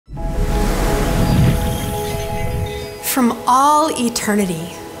From all eternity,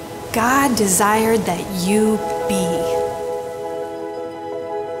 God desired that you be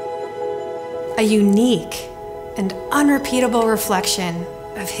a unique and unrepeatable reflection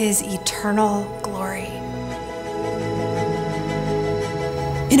of His eternal glory.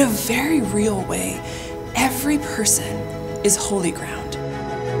 In a very real way, every person is holy ground,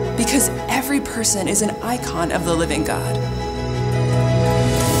 because every person is an icon of the living God.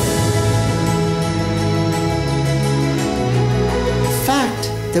 The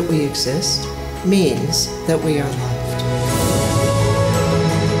fact that we exist means that we are loved.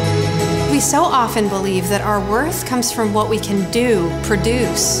 We so often believe that our worth comes from what we can do,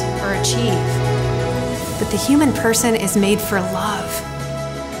 produce, or achieve. But the human person is made for love.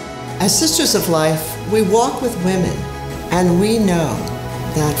 As Sisters of Life, we walk with women, and we know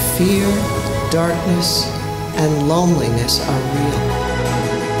that fear, darkness, and loneliness are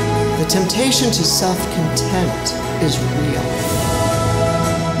real. The temptation to self-contempt is real.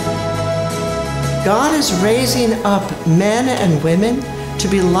 God is raising up men and women to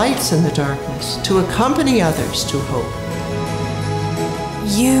be lights in the darkness, to accompany others to hope.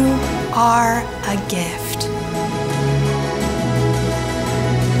 You are a gift.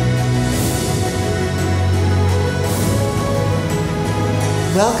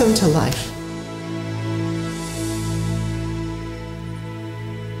 Welcome to life.